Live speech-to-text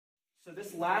So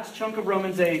this last chunk of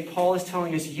Romans 8, Paul is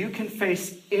telling us you can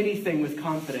face anything with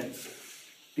confidence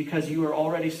because you are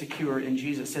already secure in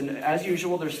Jesus. And as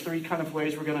usual, there's three kind of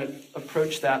ways we're going to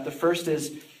approach that. The first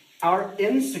is our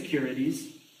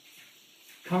insecurities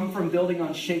come from building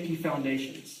on shaky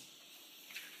foundations.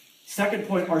 Second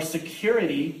point, our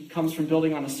security comes from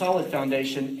building on a solid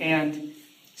foundation, and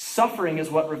suffering is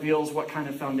what reveals what kind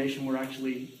of foundation we're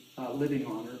actually living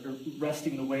on or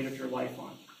resting the weight of your life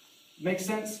on. Make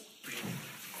sense?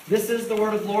 This is the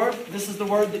word of the Lord. This is the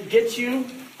word that gets you,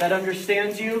 that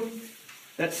understands you,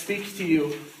 that speaks to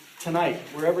you tonight,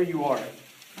 wherever you are.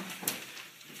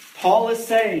 Paul is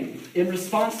saying, in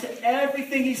response to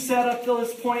everything he said up till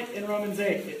this point in Romans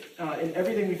 8, in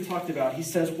everything we've talked about, he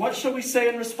says, what shall we say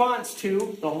in response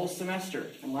to the whole semester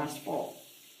and last fall?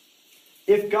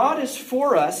 If God is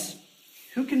for us,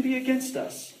 who can be against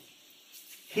us?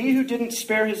 He who didn't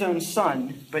spare his own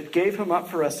son, but gave him up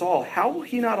for us all, how will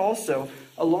he not also,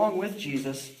 along with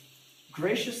Jesus,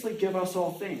 graciously give us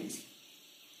all things?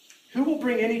 Who will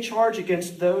bring any charge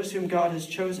against those whom God has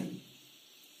chosen?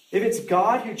 If it's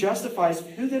God who justifies,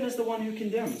 who then is the one who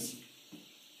condemns?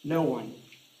 No one.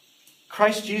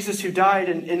 Christ Jesus who died,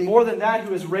 and more than that,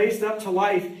 who is raised up to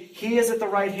life, he is at the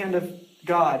right hand of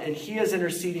God, and he is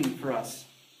interceding for us.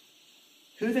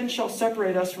 Who then shall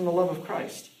separate us from the love of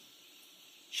Christ?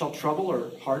 Shall trouble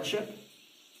or hardship,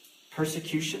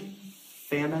 persecution,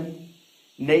 famine,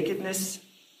 nakedness,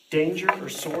 danger, or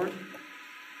sword?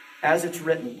 As it's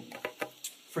written,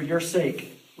 for your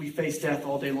sake we face death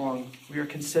all day long. We are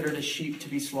considered as sheep to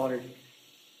be slaughtered.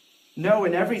 No,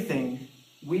 in everything,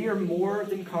 we are more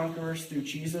than conquerors through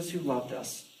Jesus who loved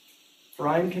us. For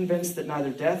I am convinced that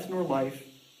neither death nor life,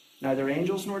 neither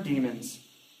angels nor demons,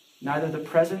 neither the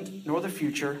present nor the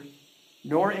future,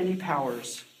 nor any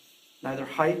powers, neither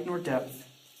height nor depth,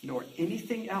 nor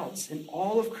anything else in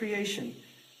all of creation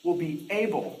will be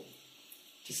able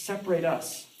to separate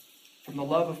us from the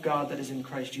love of God that is in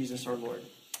Christ Jesus our Lord.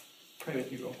 Pray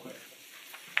with me real quick.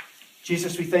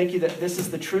 Jesus, we thank you that this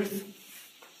is the truth.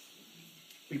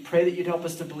 We pray that you'd help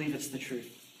us to believe it's the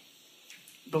truth.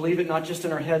 Believe it not just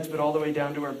in our heads, but all the way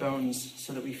down to our bones,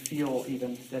 so that we feel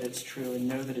even that it's true and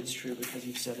know that it's true because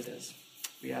you've said it is.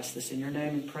 We ask this in your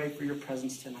name and pray for your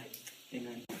presence tonight.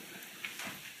 Amen.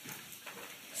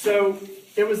 So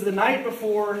it was the night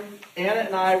before Anna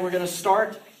and I were going to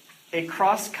start a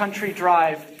cross-country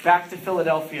drive back to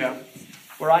Philadelphia,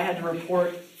 where I had to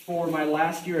report for my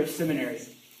last year of seminary.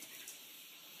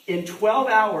 In 12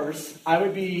 hours, I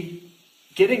would be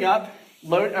getting up,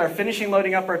 finishing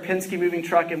loading up our Penske moving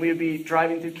truck, and we would be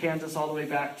driving through Kansas all the way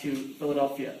back to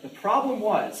Philadelphia. The problem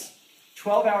was,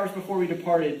 12 hours before we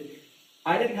departed,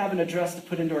 I didn't have an address to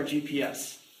put into our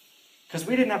GPS, because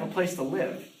we didn't have a place to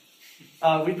live.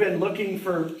 We've been looking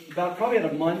for probably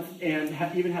a month, and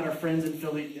even had our friends in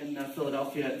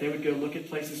Philadelphia. They would go look at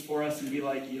places for us and be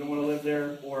like, you don't want to live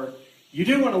there, or you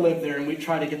do want to live there, and we'd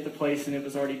try to get the place, and it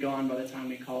was already gone by the time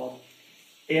we called.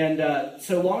 And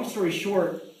so long story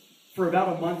short, for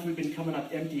about a month, we've been coming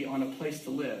up empty on a place to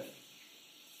live.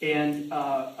 And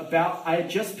I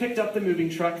had just picked up the moving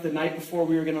truck the night before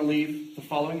we were going to leave the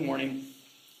following morning,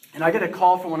 and I get a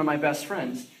call from one of my best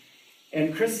friends.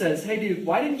 And Chris says, hey, dude,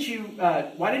 why didn't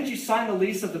you sign the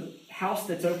lease of the house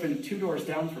that's open 2 doors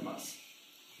down from us?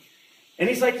 And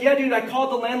he's like, yeah, dude, I called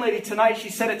the landlady tonight. She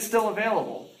said it's still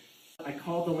available. I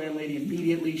called the landlady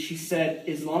immediately. She said,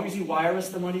 as long as you wire us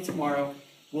the money tomorrow,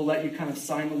 we'll let you kind of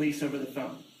sign the lease over the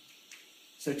phone.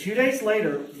 So 2 days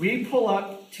later, we pull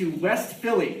up to West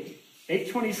Philly,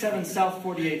 827 South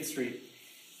 48th Street.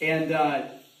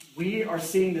 And we are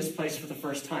seeing this place for the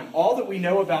first time. All that we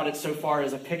know about it so far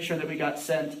is a picture that we got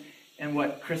sent and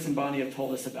what Chris and Bonnie have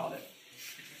told us about it.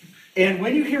 And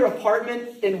when you hear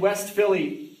apartment in West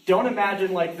Philly, don't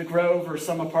imagine like the Grove or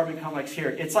some apartment complex here.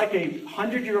 It's like a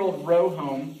 100-year-old row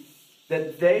home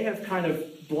that they have kind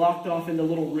of blocked off into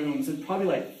little rooms. And probably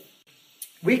like,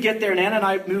 we get there and Anna and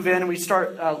I move in and we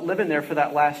start living there for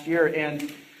that last year.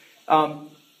 And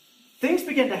things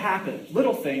begin to happen.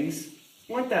 Little things,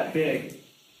 weren't that big.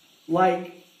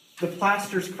 Like the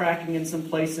plaster's cracking in some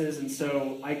places, and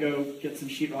so I go get some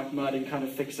sheetrock mud and kind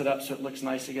of fix it up so it looks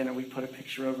nice again, and we put a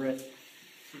picture over it.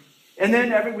 And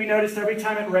then we noticed every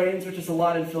time it rains, which is a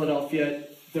lot in Philadelphia,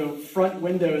 the front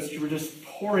windows were just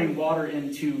pouring water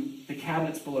into the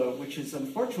cabinets below, which is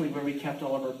unfortunately where we kept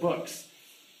all of our books.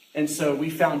 And so we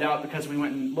found out because we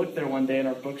went and looked there one day, and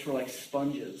our books were like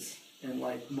sponges, and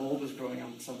like mold was growing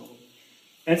on some of them.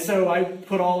 And so I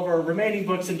put all of our remaining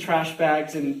books in trash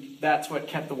bags, and that's what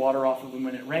kept the water off of them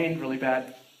when it rained really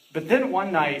bad. But then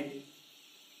one night,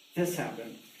 this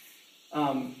happened.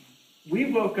 We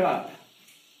woke up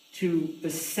to the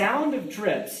sound of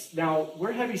drips. Now,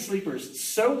 we're heavy sleepers,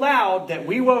 so loud that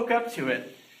we woke up to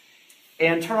it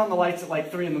and turn on the lights at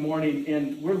like 3 in the morning,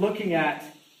 and we're looking at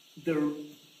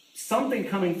something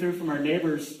coming through from our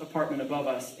neighbor's apartment above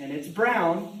us, and it's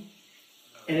brown,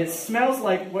 and it smells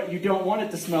like what you don't want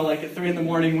it to smell like at 3 in the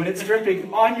morning when it's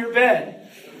dripping on your bed.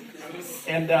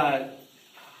 And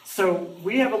so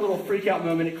we have a little freak out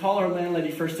moment. Call our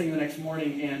landlady first thing the next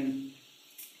morning, and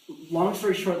long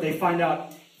story short, they find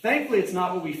out, thankfully it's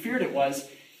not what we feared it was.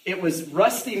 It was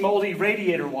rusty, moldy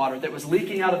radiator water that was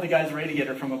leaking out of the guy's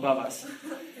radiator from above us.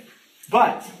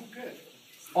 But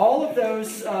all of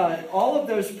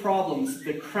those problems,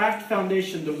 the cracked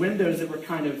foundation, the windows that were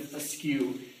kind of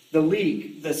askew, the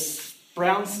leak, the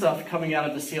brown stuff coming out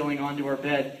of the ceiling onto our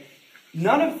bed,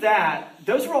 none of that,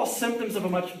 those were all symptoms of a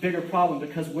much bigger problem,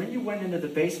 because when you went into the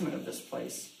basement of this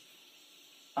place,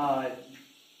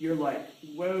 you're like,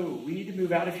 whoa, we need to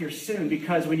move out of here soon,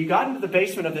 because when you got into the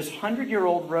basement of this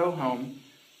 100-year-old row home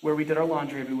where we did our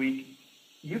laundry every week,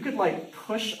 you could like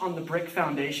push on the brick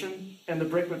foundation and the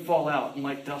brick would fall out and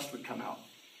like dust would come out.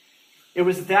 It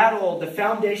was that old. The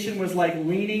foundation was like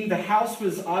leaning. The house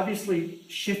was obviously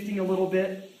shifting a little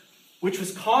bit, which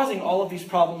was causing all of these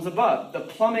problems above. The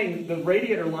plumbing, the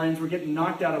radiator lines were getting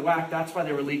knocked out of whack. That's why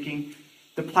they were leaking.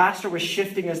 The plaster was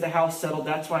shifting as the house settled.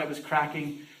 That's why it was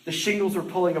cracking. The shingles were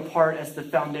pulling apart as the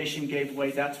foundation gave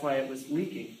way. That's why it was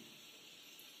leaking.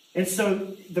 And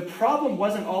so the problem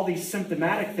wasn't all these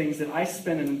symptomatic things that I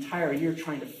spent an entire year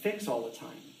trying to fix all the time.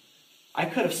 I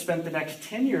could have spent the next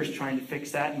 10 years trying to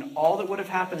fix that, and all that would have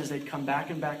happened is they'd come back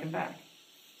and back and back.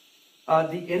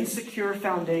 The insecure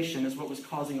foundation is what was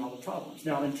causing all the problems.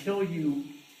 Now, until you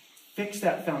fix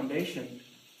that foundation,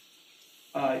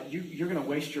 you're going to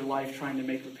waste your life trying to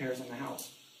make repairs in the house.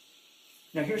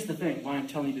 Now, here's the thing, why I'm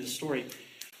telling you this story.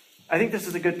 I think this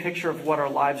is a good picture of what our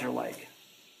lives are like.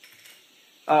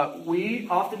 We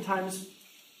oftentimes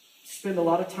spend a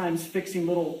lot of times fixing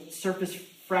little surface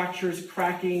fractures,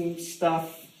 cracking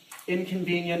stuff,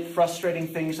 inconvenient, frustrating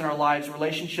things in our lives,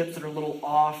 relationships that are a little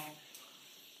off,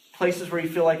 places where you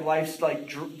feel like life's like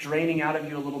draining out of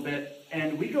you a little bit.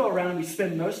 And we go around and we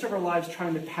spend most of our lives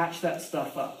trying to patch that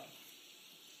stuff up,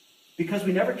 because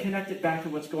we never connect it back to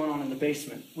what's going on in the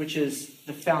basement, which is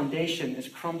the foundation is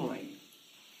crumbling.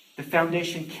 The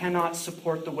foundation cannot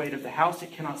support the weight of the house.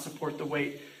 It cannot support the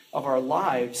weight of our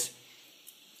lives.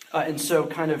 And so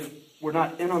kind of we're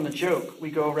not in on the joke. We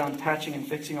go around patching and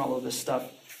fixing all of this stuff,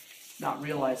 not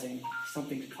realizing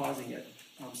something's causing it.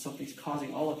 Something's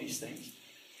causing all of these things.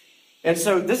 And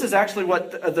so this is actually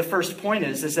what the first point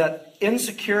is that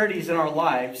insecurities in our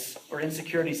lives, or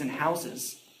insecurities in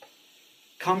houses,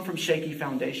 come from shaky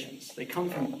foundations. They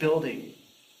come from building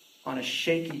on a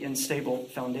shaky, unstable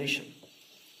foundation.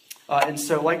 And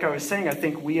so, like I was saying, I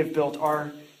think we have built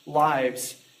our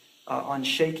lives on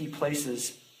shaky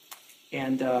places,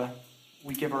 and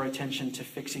we give our attention to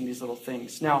fixing these little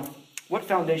things. Now, what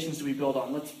foundations do we build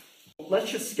on?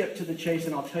 Let's just skip to the chase,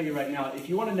 and I'll tell you right now. If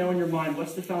you want to know in your mind,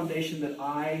 what's the foundation that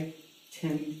I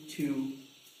tend to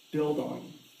build on,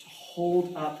 to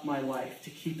hold up my life, to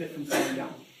keep it from falling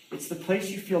down? It's the place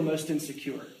you feel most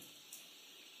insecure.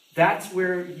 That's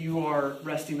where you are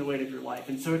resting the weight of your life.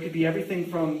 And so it could be everything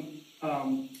from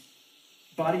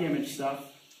body image stuff,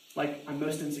 like I'm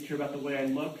most insecure about the way I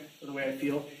look or the way I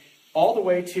feel, all the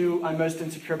way to I'm most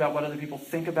insecure about what other people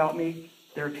think about me,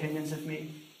 their opinions of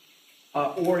me.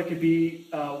 Or it could be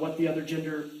what the other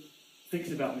gender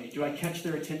thinks about me. Do I catch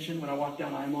their attention when I walk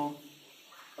down aisle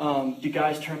mall? Do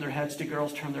guys turn their heads? Do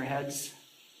girls turn their heads?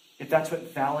 If that's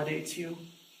what validates you,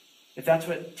 if that's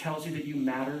what tells you that you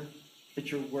matter,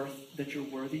 that you're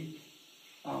worthy,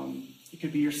 it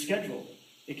could be your schedule.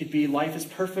 It could be life is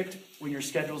perfect when your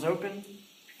schedule's open,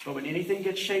 but when anything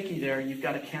gets shaky there, you've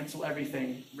got to cancel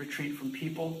everything, retreat from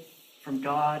people, from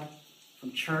God,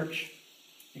 from church,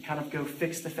 and kind of go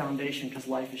fix the foundation because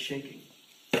life is shaking.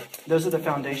 Those are the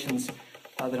foundations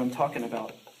that I'm talking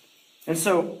about. And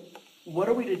so, what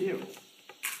are we to do?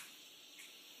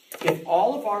 If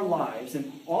all of our lives,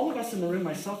 and all of us in the room,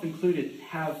 myself included,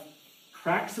 have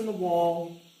cracks in the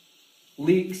wall,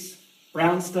 leaks,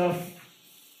 brown stuff,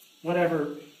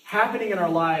 whatever, happening in our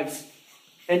lives,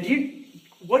 and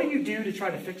what do you do to try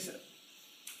to fix it?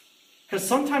 Because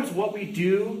sometimes what we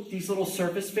do, these little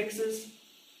surface fixes,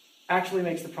 actually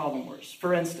makes the problem worse.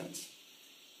 For instance,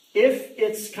 if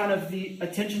it's kind of the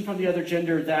attention from the other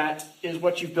gender that is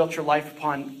what you've built your life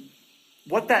upon,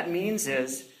 what that means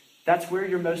is that's where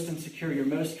you're most insecure, you're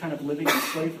most kind of living in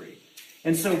slavery.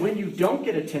 And so when you don't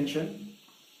get attention,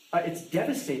 it's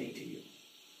devastating to you.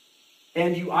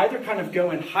 And you either kind of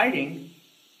go in hiding,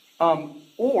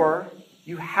 or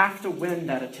You have to win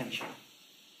that attention.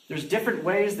 There's different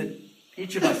ways that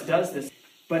each of us does this,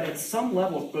 but at some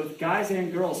level, both guys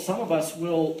and girls, some of us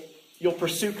you'll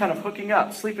pursue kind of hooking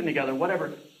up, sleeping together,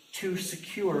 whatever, to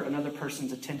secure another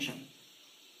person's attention.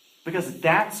 Because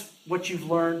that's what you've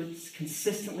learned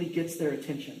consistently gets their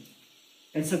attention.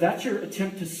 And so that's your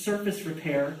attempt to surface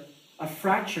repair a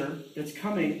fracture that's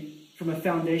coming from a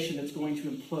foundation that's going to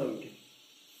implode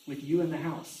with you in the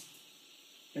house.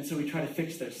 And so we try to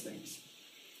fix those things.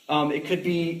 It could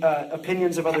be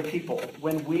opinions of other people.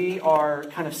 When we are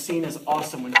kind of seen as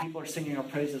awesome, when people are singing our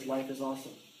praises, life is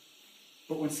awesome.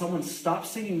 But when someone stops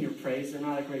singing your praise, they're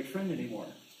not a great friend anymore.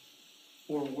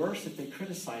 Or worse, if they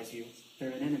criticize you,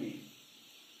 they're an enemy.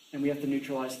 And we have to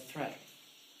neutralize the threat.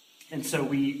 And so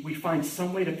we find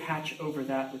some way to patch over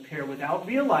that repair without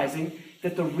realizing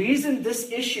that the reason this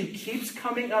issue keeps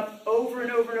coming up over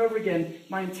and over and over again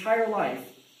my entire life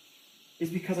is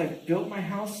because I've built my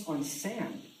house on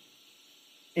sand.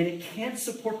 And it can't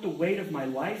support the weight of my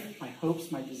life, my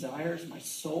hopes, my desires, my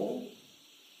soul,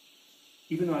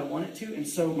 even though I want it to. And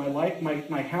so my life,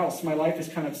 my house, my life is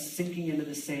kind of sinking into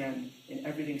the sand and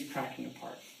everything's cracking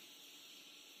apart.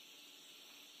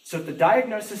 So if the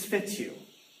diagnosis fits you,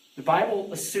 the Bible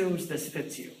assumes this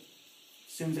fits you,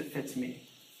 assumes it fits me.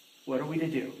 What are we to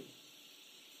do?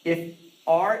 If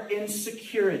our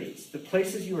insecurities, the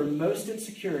places you are most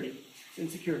insecure,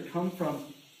 come from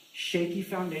shaky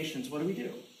foundations, what do we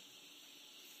do?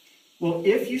 Well,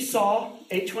 if you saw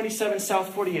 827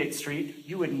 South 48th Street,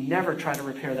 you would never try to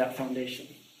repair that foundation.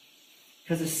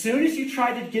 Because as soon as you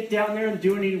tried to get down there and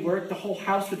do any work, the whole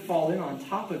house would fall in on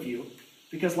top of you.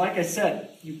 Because like I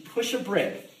said, you push a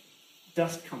brick,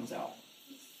 dust comes out.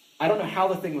 I don't know how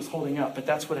the thing was holding up, but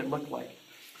that's what it looked like.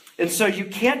 And so you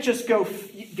can't just go,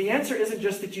 the answer isn't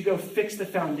just that you go fix the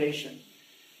foundation.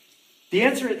 The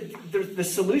answer, the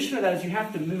solution to that is you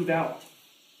have to move out.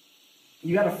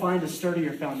 You got to find a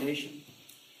sturdier foundation.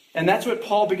 And that's what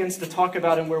Paul begins to talk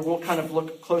about, and where we'll kind of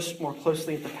look more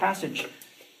closely at the passage,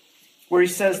 where he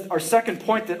says, our second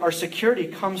point, that our security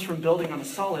comes from building on a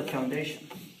solid foundation.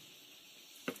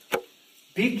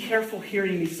 Be careful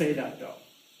hearing me say that, though.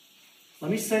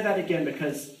 Let me say that again,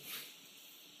 because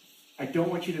I don't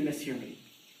want you to mishear me.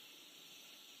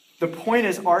 The point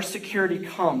is, our security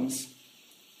comes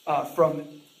from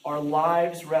our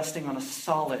lives resting on a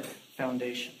solid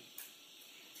foundation.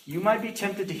 You might be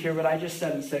tempted to hear what I just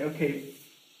said and say, okay,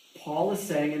 Paul is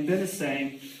saying and Ben is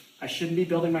saying, I shouldn't be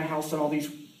building my house on all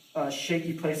these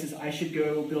shaky places. I should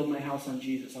go build my house on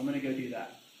Jesus. I'm going to go do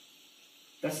that.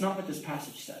 That's not what this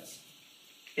passage says.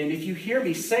 And if you hear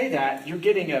me say that, you're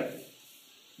getting a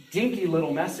dinky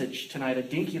little message tonight, a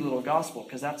dinky little gospel,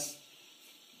 because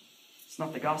it's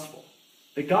not the gospel.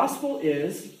 The gospel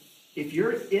is, if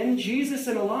you're in Jesus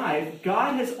and alive,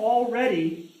 God has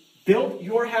already built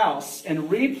your house and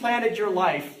replanted your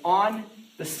life on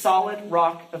the solid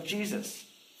rock of Jesus.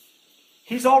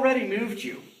 He's already moved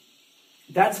you.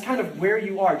 That's kind of where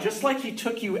you are. Just like he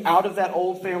took you out of that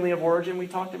old family of origin we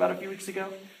talked about a few weeks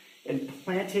ago and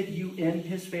planted you in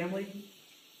his family,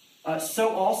 so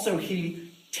also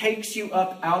he takes you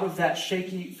up out of that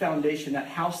shaky foundation, that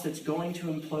house that's going to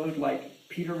implode, like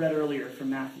Peter read earlier from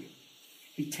Matthew.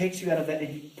 He takes you out of that and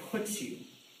he puts you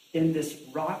in this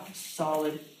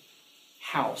rock-solid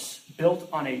house built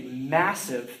on a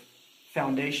massive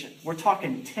foundation. We're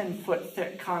talking 10-foot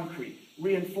thick concrete,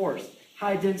 reinforced,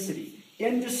 high density,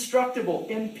 indestructible,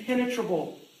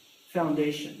 impenetrable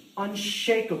foundation,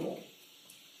 unshakable.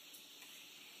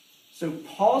 So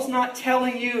Paul's not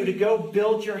telling you to go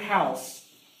build your house.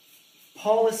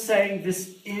 Paul is saying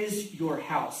this is your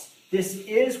house. This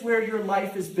is where your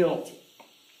life is built.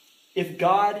 If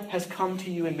God has come to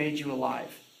you and made you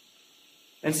alive.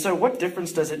 And so what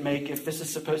difference does it make if this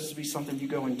is supposed to be something you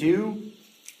go and do,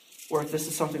 or if this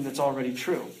is something that's already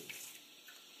true?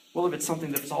 Well, if it's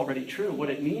something that's already true, what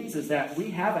it means is that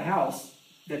we have a house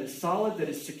that is solid, that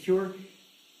is secure,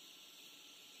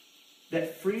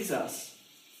 that frees us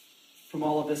from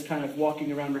all of this kind of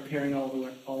walking around repairing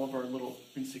all of our little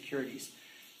insecurities.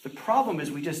 The problem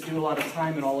is we just do a lot of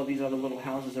time in all of these other little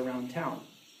houses around town.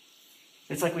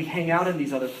 It's like we hang out in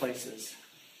these other places,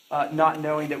 not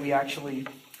knowing that we actually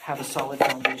have a solid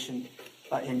foundation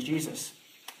in Jesus.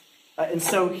 And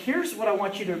so here's what I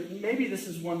want you to, maybe this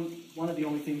is one of the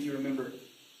only things you remember.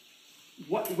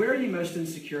 Where are you most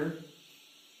insecure?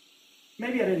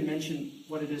 Maybe I didn't mention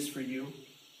what it is for you.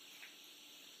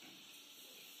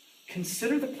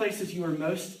 Consider the places you are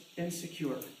most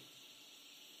insecure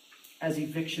as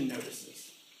eviction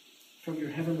notices from your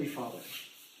Heavenly Father,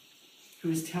 who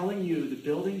is telling you the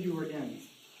building you are in,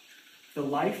 the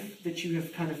life that you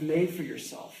have kind of made for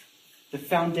yourself, The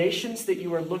foundations that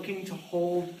you are looking to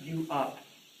hold you up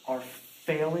are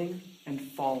failing and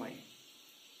falling.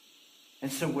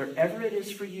 And so wherever it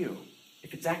is for you,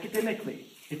 if it's academically,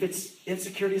 if it's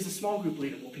insecurity as a small group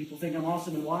leader, will people think I'm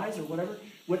awesome and wise or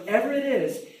whatever it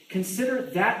is, consider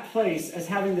that place as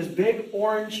having this big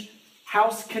orange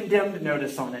house condemned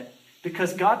notice on it,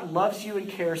 because God loves you and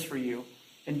cares for you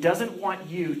and doesn't want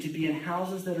you to be in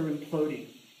houses that are imploding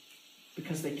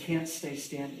because they can't stay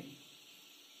standing.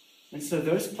 And so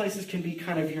those places can be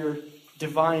kind of your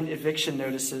divine eviction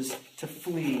notices to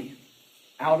flee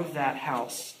out of that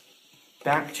house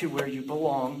back to where you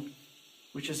belong,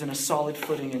 which is in a solid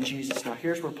footing in Jesus. Now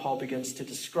here's where Paul begins to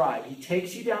describe. He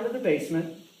takes you down to the basement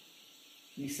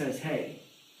and he says, hey,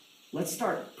 let's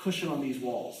start pushing on these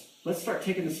walls. Let's start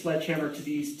taking the sledgehammer to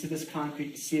this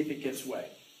concrete to see if it gives way.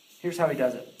 Here's how he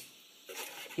does it.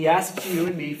 He asks you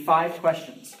and me 5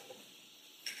 questions.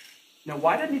 Now,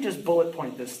 why didn't he just bullet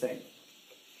point this thing?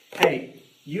 Hey,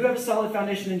 you have a solid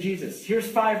foundation in Jesus. Here's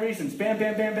 5 reasons. Bam,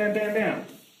 bam, bam, bam, bam, bam.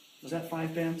 Was that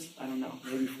 5 bams? I don't know.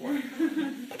 Maybe 4.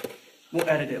 We'll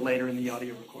edit it later in the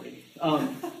audio recording.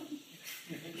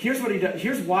 Here's what he does.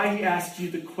 Here's why he asks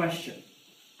you the question.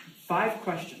 5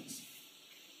 questions.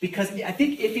 Because I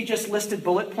think if he just listed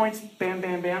bullet points, bam,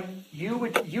 bam, bam, you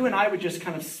and I would just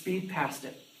kind of speed past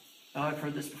it. Oh, I've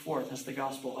heard this before. That's the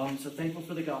gospel. Oh, I'm so thankful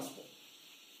for the gospel.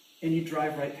 And you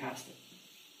drive right past it.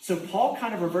 So Paul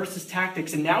kind of reverses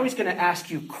tactics, and now he's going to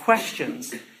ask you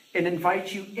questions and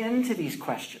invite you into these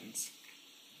questions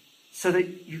so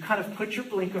that you kind of put your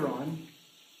blinker on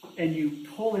and you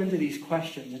pull into these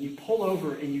questions and you pull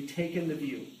over and you take in the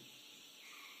view.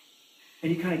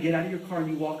 And you kind of get out of your car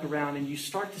and you walk around and you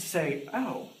start to say,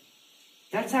 oh,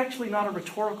 that's actually not a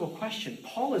rhetorical question.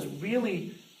 Paul is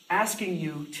really asking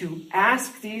you to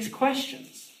ask these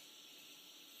questions.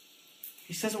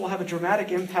 He says it will have a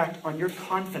dramatic impact on your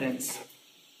confidence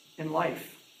in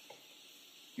life,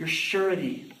 your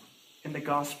surety in the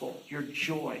gospel, your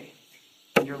joy,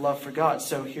 and your love for God.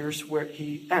 So here's where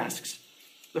he asks.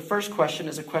 The first question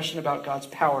is a question about God's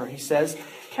power. He says,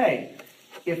 hey,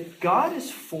 if God is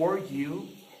for you,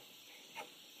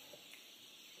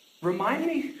 remind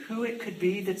me who it could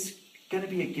be that's going to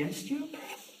be against you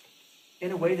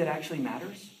in a way that actually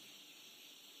matters.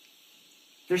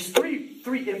 There's three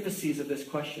emphases of this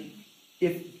question.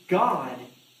 If God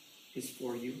is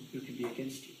for you, who can be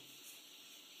against you?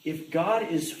 If God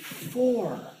is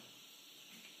for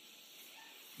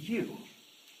you,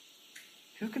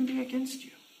 who can be against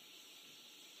you?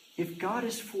 If God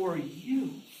is for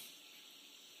you,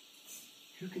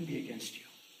 who can be against you?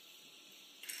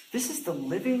 This is the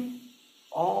living,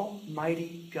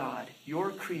 almighty God,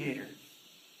 your creator,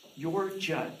 your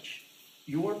judge,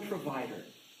 your provider,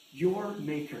 your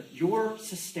maker, your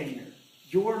sustainer,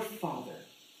 your father.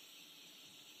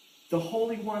 The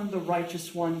Holy One, the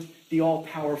Righteous One, the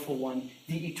All-Powerful One,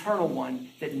 the Eternal One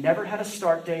that never had a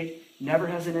start date, never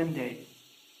has an end date.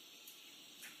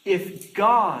 If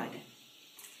God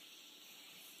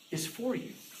is for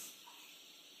you,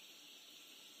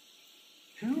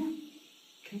 who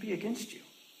can be against you?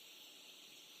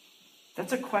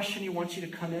 That's a question he wants you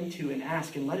to come into and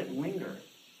ask and let it linger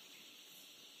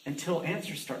until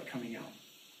answers start coming out.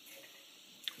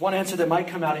 One answer that might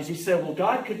come out is he said, well,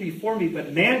 God could be for me,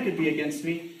 but man could be against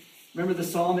me. Remember the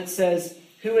psalm, it says,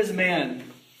 who is man?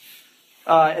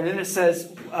 And then it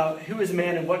says, who is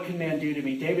man and what can man do to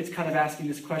me? David's kind of asking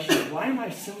this question, why am I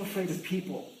so afraid of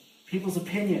people's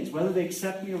opinions, whether they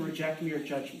accept me or reject me or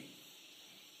judge me?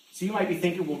 So you might be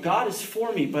thinking, well, God is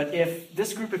for me, but if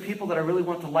this group of people that I really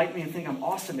want to like me and think I'm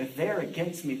awesome, if they're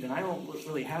against me, then I don't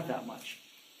really have that much.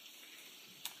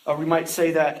 We might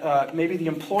say that maybe the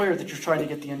employer that you're trying to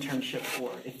get the internship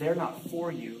for, if they're not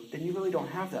for you, then you really don't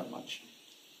have that much.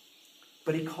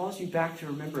 But he calls you back to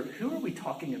remember, who are we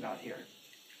talking about here?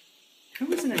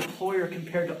 Who is an employer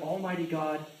compared to Almighty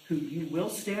God who you will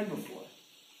stand before?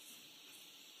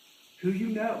 Who you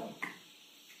know?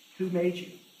 Who made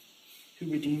you?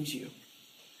 Who redeems you?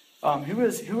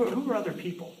 Who are other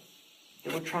people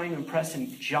that we're trying to impress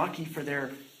and jockey for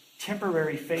their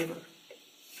temporary favor?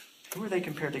 Who are they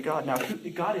compared to God? Now,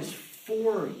 God is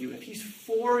for you. If he's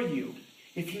for you,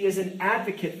 if he is an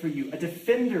advocate for you, a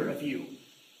defender of you,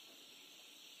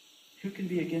 who can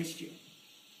be against you?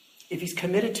 If he's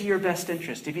committed to your best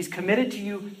interest, if he's committed to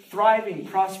you thriving,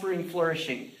 prospering,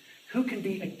 flourishing, who can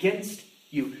be against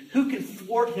you? Who can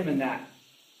thwart him in that?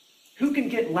 Who can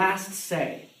get last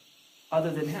say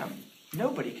other than him?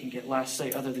 Nobody can get last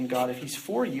say other than God. If he's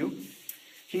for you,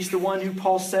 he's the one who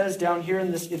Paul says down here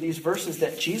in these verses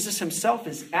that Jesus himself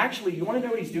is actually, you want to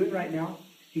know what he's doing right now?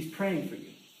 He's praying for you.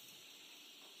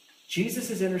 Jesus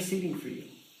is interceding for you.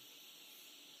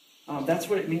 That's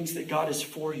what it means that God is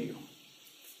for you.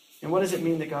 And what does it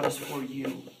mean that God is for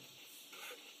you?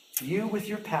 You with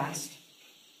your past,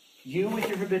 you with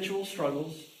your habitual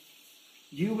struggles,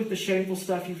 you with the shameful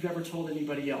stuff you've never told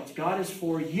anybody else. God is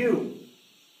for you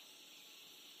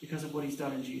because of what he's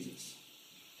done in Jesus.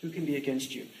 Who can be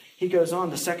against you? He goes on,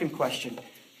 the second question.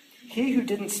 He who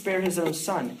didn't spare his own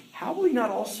son, how will he not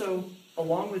also,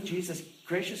 along with Jesus,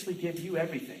 graciously give you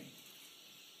everything?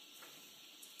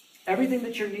 Everything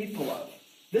that you're needful of.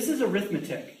 This is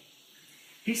arithmetic.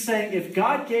 He's saying if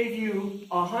God gave you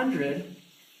 100,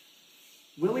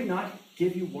 will he not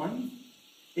give you 1?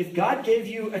 If God gave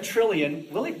you 1 trillion,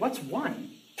 what's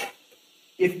 1?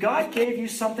 If God gave you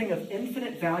something of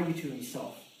infinite value to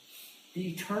himself, the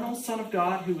eternal Son of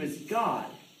God, who is God,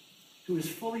 who is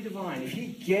fully divine, if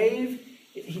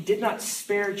he did not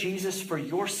spare Jesus for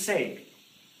your sake,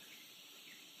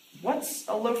 what's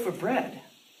a loaf of bread?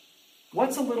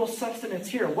 What's a little sustenance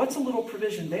here? What's a little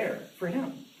provision there for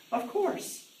him? Of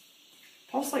course.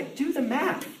 Paul's like, do the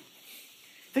math.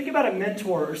 Think about a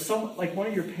mentor or some, like one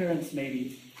of your parents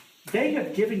maybe. They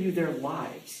have given you their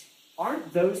lives.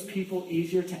 Aren't those people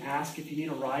easier to ask if you need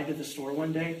a ride to the store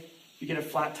one day? You get a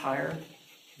flat tire?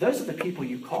 Those are the people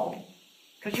you call.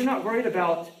 Because you're not worried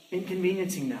about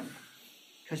inconveniencing them.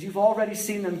 Because you've already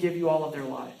seen them give you all of their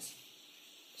lives.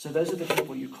 So those are the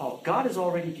people you call. God has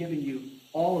already given you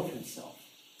all of himself.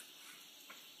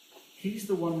 He's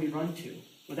the one we run to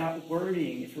without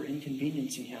worrying if we're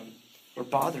inconveniencing him or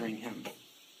bothering him.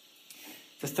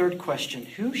 The third question,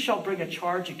 who shall bring a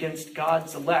charge against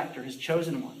God's elect or his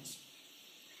chosen ones?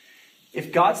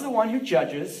 If God's the one who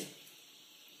judges,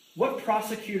 what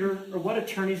prosecutor or what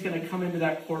attorney is going to come into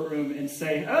that courtroom and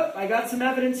say, oh, I got some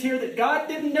evidence here that God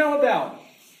didn't know about.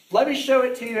 Let me show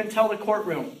it to you and tell the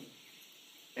courtroom.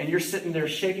 And you're sitting there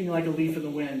shaking like a leaf in the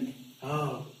wind.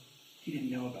 Oh, he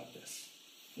didn't know about this.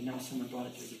 And now someone brought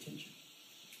it to his attention.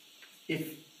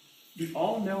 If the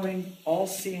all-knowing,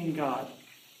 all-seeing God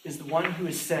is the one who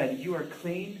has said, you are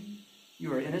clean,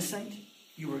 you are innocent,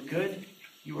 you are good,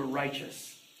 you are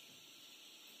righteous,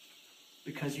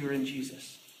 because you are in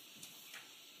Jesus,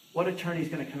 what attorney is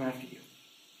going to come after you?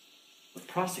 What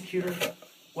prosecutor?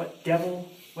 What devil?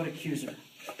 What accuser?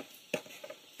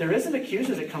 There is an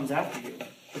accuser that comes after you.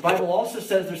 The Bible also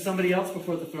says there's somebody else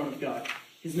before the throne of God.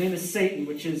 His name is Satan,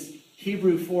 which is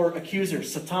Hebrew for accuser,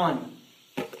 Satan.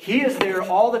 He is there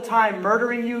all the time,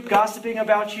 murdering you, gossiping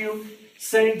about you,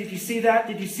 saying, did you see that?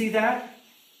 Did you see that?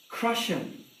 Crush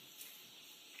him.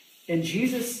 And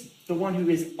Jesus, the one who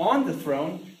is on the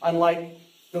throne, unlike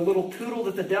the little poodle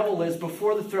that the devil is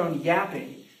before the throne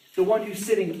yapping, the one who's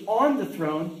sitting on the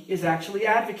throne is actually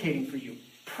advocating for you,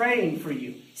 praying for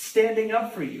you, standing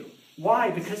up for you. Why?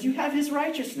 Because you have his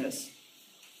righteousness.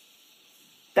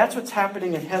 That's what's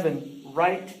happening in heaven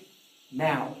right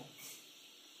now.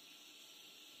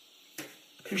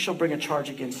 Who shall bring a charge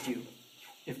against you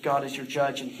if God is your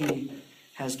judge and he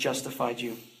has justified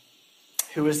you?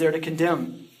 Who is there to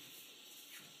condemn?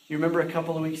 You remember a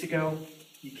couple of weeks ago,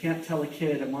 you can't tell a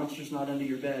kid a monster's not under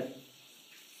your bed.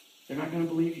 They're not going to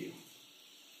believe you.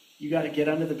 You got to get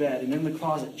under the bed and in the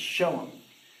closet, show them.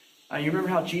 You remember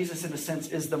how Jesus, in a sense,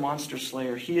 is the monster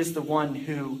slayer. He is the one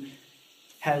who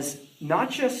has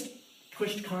not just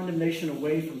pushed condemnation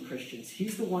away from Christians.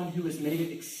 He's the one who has made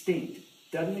it extinct.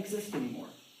 Doesn't exist anymore.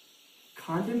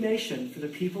 Condemnation for the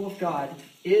people of God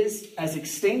is as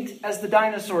extinct as the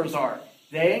dinosaurs are.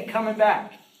 They ain't coming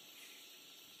back.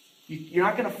 You're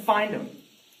not going to find them.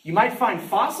 You might find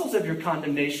fossils of your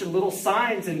condemnation, little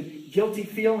signs and guilty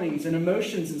feelings and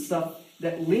emotions and stuff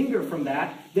that linger from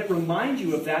that remind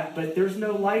you of that, but there's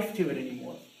no life to it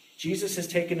anymore. Jesus has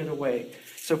taken it away.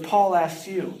 So Paul asks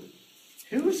you,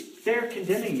 who's there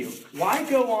condemning you? Why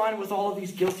go on with all of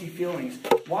these guilty feelings?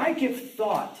 Why give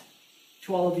thought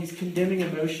to all of these condemning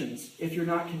emotions if you're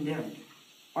not condemned?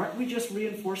 Aren't we just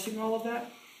reinforcing all of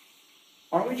that?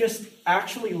 Aren't we just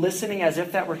actually listening as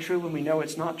if that were true when we know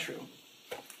it's not true?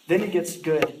 Then he gets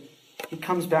good. He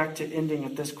comes back to ending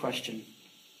with this question.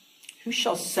 Who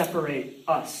shall separate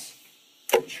us,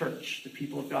 the church, the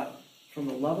people of God, from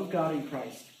the love of God in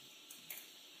Christ?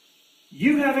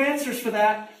 You have answers for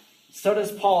that. So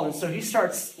does Paul. And so he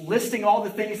starts listing all the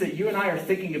things that you and I are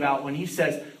thinking about when he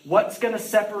says, what's going to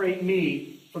separate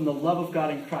me from the love of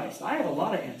God in Christ? I have a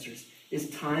lot of answers.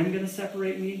 Is time going to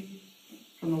separate me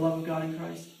from the love of God in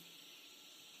Christ?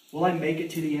 Will I make it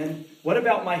to the end? What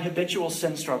about my habitual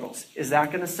sin struggles? Is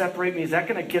that going to separate me? Is that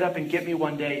going to get up and get me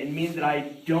one day and mean that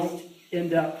I don't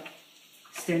end up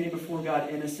standing before God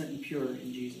innocent and pure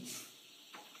in Jesus?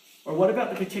 Or what about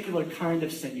the particular kind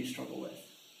of sin you struggle with?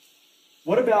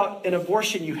 What about an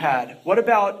abortion you had? What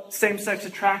about same-sex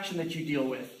attraction that you deal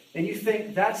with? and you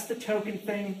think that's the token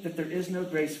thing that there is no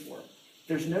grace for.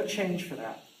 There's no change for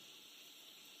that.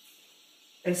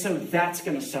 And so that's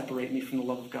going to separate me from the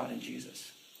love of God in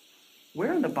Jesus.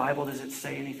 Where in the Bible does it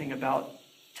say anything about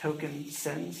token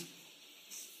sins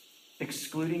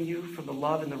excluding you from the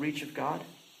love and the reach of God?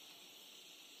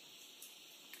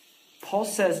 Paul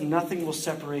says nothing will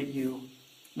separate you.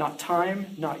 Not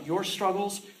time, not your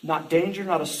struggles, not danger,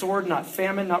 not a sword, not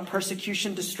famine, not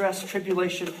persecution, distress,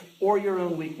 tribulation, or your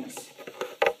own weakness.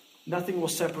 Nothing will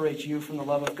separate you from the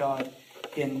love of God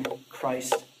in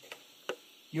Christ.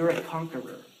 You're a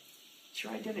conqueror. It's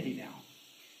your identity now,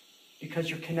 because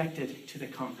you're connected to the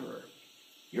conqueror.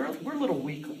 We're little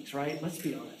weaklings, right? Let's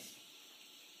be honest.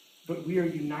 But we are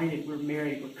united, we're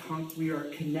married, we are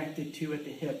connected to at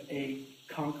the hip a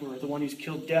conqueror, the one who's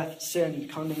killed death, sin,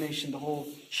 condemnation, the whole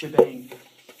shebang.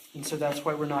 And so that's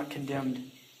why we're not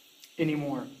condemned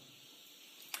anymore.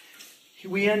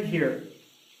 We end here.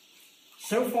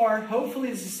 So far, hopefully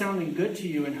this is sounding good to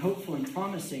you and hopeful and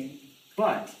promising,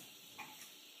 but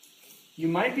you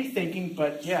might be thinking,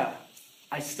 but yeah,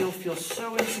 I still feel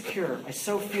so insecure.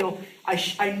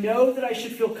 I know that I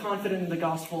should feel confident in the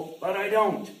gospel, but I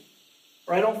don't.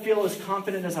 Or I don't feel as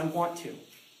confident as I want to.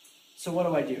 So what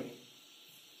do I do?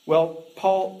 Well,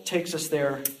 Paul takes us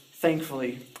there,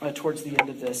 thankfully, towards the end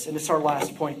of this. And it's our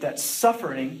last point, that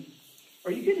suffering,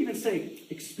 or you could even say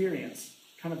experience,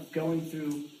 kind of going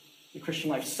through the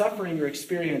Christian life. Suffering or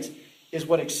experience is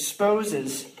what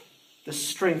exposes the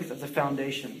strength of the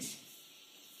foundations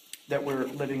that we're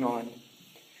living on.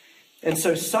 And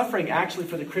so suffering actually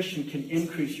for the Christian can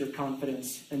increase your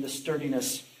confidence in the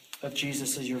sturdiness of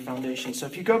Jesus as your foundation. So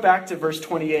if you go back to verse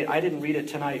 28, I didn't read it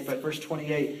tonight, but verse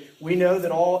 28, we know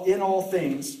that in all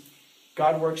things,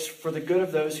 God works for the good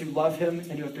of those who love him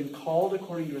and who have been called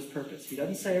according to his purpose. He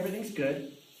doesn't say everything's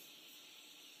good.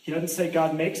 He doesn't say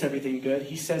God makes everything good.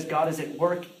 He says God is at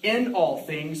work in all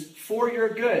things for your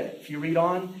good. If you read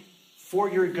on, for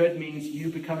your good means you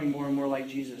becoming more and more like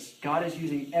Jesus. God is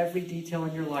using every detail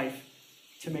in your life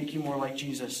to make you more like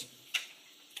Jesus,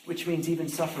 which means even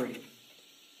suffering.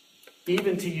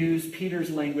 Even to use Peter's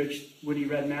language when he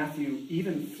read Matthew,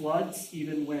 even floods,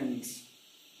 even winds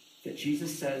that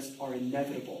Jesus says are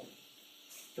inevitable.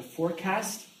 The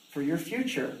forecast for your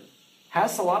future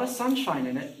has a lot of sunshine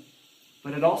in it,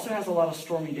 but it also has a lot of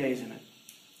stormy days in it.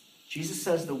 Jesus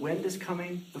says the wind is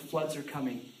coming, the floods are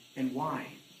coming. And why?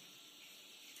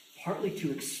 Partly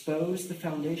to expose the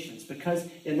foundations. Because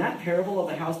in that parable of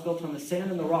the house built on the sand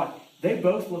and the rock, they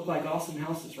both look like awesome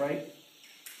houses, right?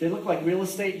 They look like real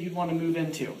estate you'd want to move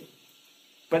into.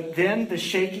 But then the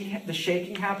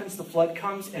shaking happens, the flood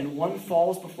comes, and one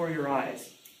falls before your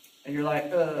eyes. And you're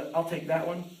like, I'll take that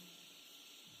one.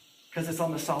 Because it's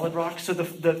on the solid rock. So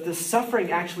the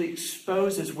suffering actually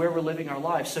exposes where we're living our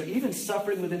lives. So even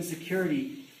suffering with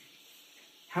insecurity,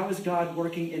 how is God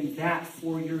working in that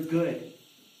for your good?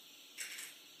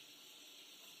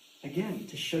 Again,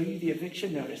 to show you the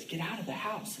eviction notice. Get out of the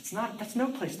house. That's no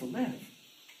place to live.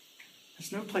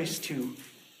 There's no place to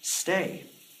stay.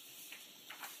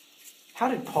 How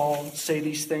did Paul say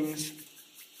these things?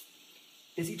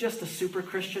 Is he just a super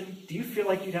Christian? Do you feel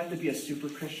like you'd have to be a super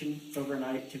Christian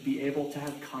overnight to be able to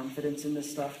have confidence in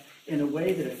this stuff in a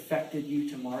way that affected you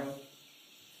tomorrow?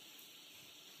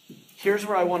 Here's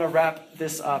where I want to wrap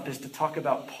this up, is to talk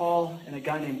about Paul and a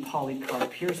guy named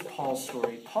Polycarp. Here's Paul's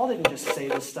story. Paul didn't just say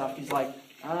this stuff. He's like,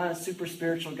 super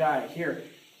spiritual guy. Here,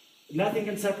 nothing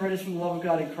can separate us from the love of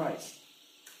God in Christ.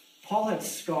 Paul had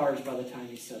scars by the time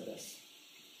he said this.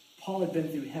 Paul had been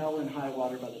through hell and high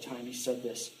water by the time he said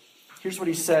this. Here's what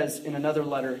he says in another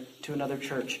letter to another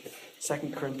church,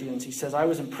 2 Corinthians. He says, I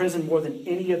was in prison more than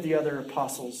any of the other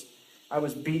apostles. I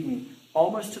was beaten,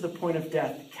 almost to the point of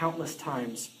death, countless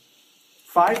times.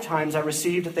 5 times I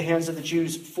received at the hands of the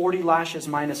Jews 40 lashes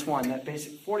minus 1. That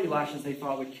basic 40 lashes they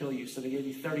thought would kill you, so they gave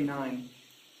you 39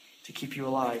 to keep you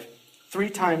alive. 3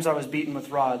 times I was beaten with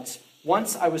rods.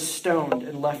 Once I was stoned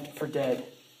and left for dead.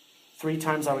 3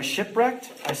 times I was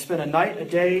shipwrecked. I spent a night, a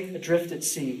day, adrift at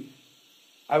sea.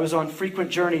 I was on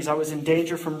frequent journeys. I was in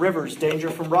danger from rivers, danger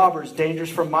from robbers, dangers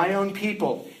from my own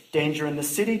people, danger in the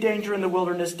city, danger in the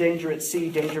wilderness, danger at sea,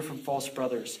 danger from false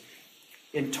brothers.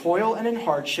 In toil and in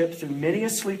hardship, through many a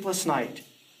sleepless night,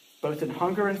 both in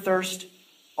hunger and thirst,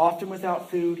 often without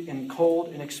food, in cold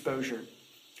and exposure.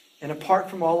 And apart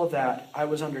from all of that, I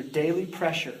was under daily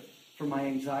pressure for my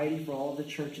anxiety for all of the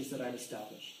churches that I'd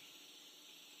established.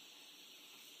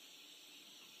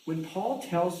 When Paul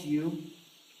tells you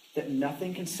that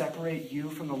nothing can separate you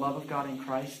from the love of God in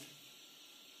Christ,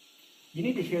 you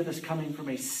need to hear this coming from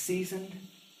a seasoned,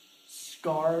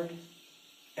 scarred,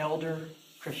 elder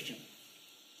Christian.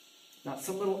 Not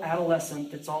some little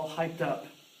adolescent that's all hyped up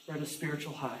or at a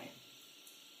spiritual high.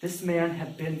 This man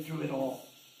had been through it all.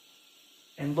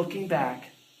 And looking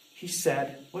back, he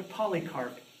said what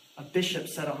Polycarp, a bishop,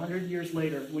 said 100 years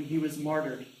later when he was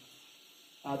martyred.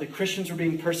 The Christians were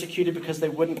being persecuted because they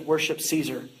wouldn't worship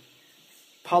Caesar.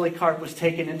 Polycarp was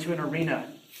taken into an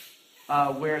arena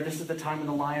where this is the time when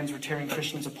the lions were tearing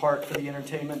Christians apart for the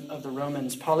entertainment of the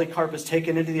Romans. Polycarp was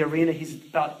taken into the arena. He's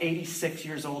about 86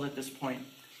 years old at this point.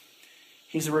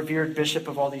 He's a revered bishop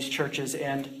of all these churches,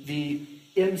 and the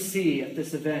MC at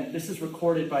this event, this is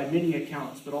recorded by many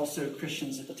accounts, but also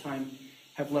Christians at the time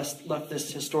have left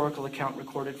this historical account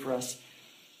recorded for us.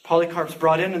 Polycarp's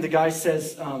brought in, and the guy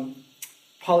says,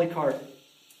 Polycarp,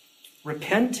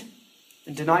 repent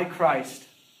and deny Christ,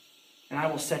 and I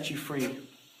will set you free.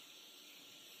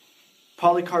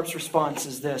 Polycarp's response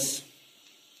is this,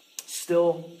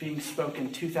 still being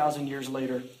spoken 2,000 years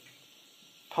later.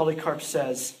 Polycarp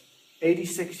says,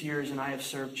 86 years and I have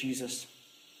served Jesus,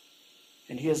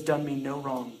 and he has done me no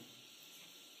wrong.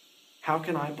 How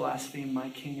can I blaspheme my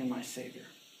King and my Savior?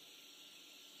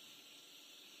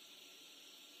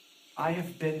 I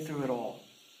have been through it all,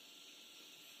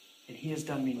 and he has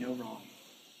done me no wrong.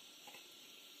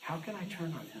 How can I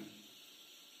turn on him?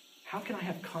 How can I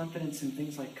have confidence in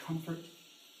things like comfort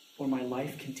or my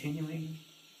life continuing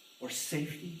or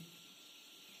safety?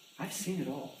 I've seen it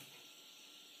all.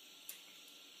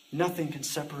 Nothing can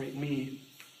separate me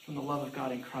from the love of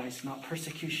God in Christ. Not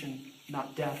persecution,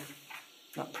 not death,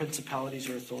 not principalities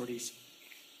or authorities.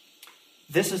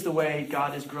 This is the way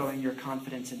God is growing your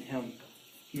confidence in him.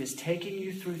 He is taking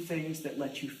you through things that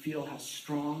let you feel how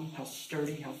strong, how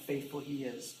sturdy, how faithful he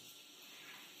is.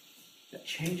 That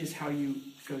changes how you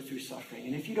go through suffering.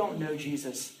 And if you don't know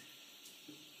Jesus,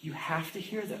 you have to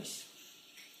hear this.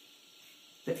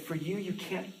 That for you, you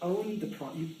can't own the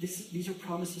promise. These are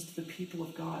promises to the people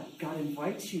of God. God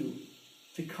invites you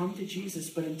to come to Jesus,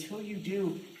 but until you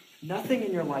do, nothing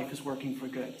in your life is working for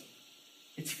good.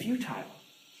 It's futile.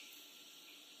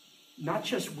 Not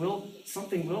just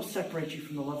something will separate you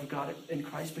from the love of God in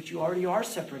Christ, but you already are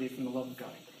separated from the love of God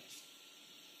in Christ.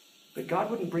 But God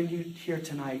wouldn't bring you here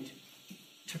tonight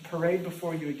to parade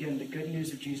before you again the good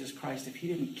news of Jesus Christ if he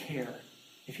didn't care,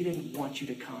 if he didn't want you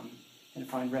to come and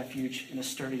find refuge in a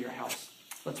sturdier house.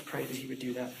 Let's pray that he would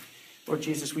do that. Lord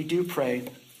Jesus, we do pray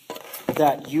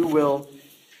that you will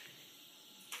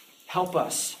help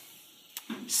us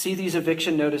see these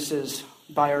eviction notices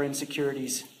by our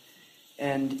insecurities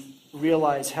and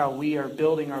realize how we are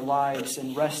building our lives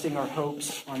and resting our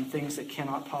hopes on things that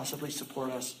cannot possibly support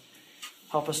us.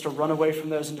 Help us to run away from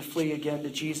those and to flee again to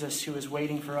Jesus, who is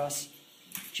waiting for us,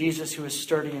 Jesus, who is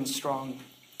sturdy and strong.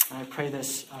 And I pray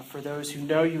this for those who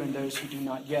know you and those who do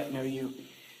not yet know you,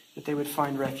 that they would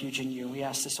find refuge in you. We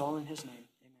ask this all in his name.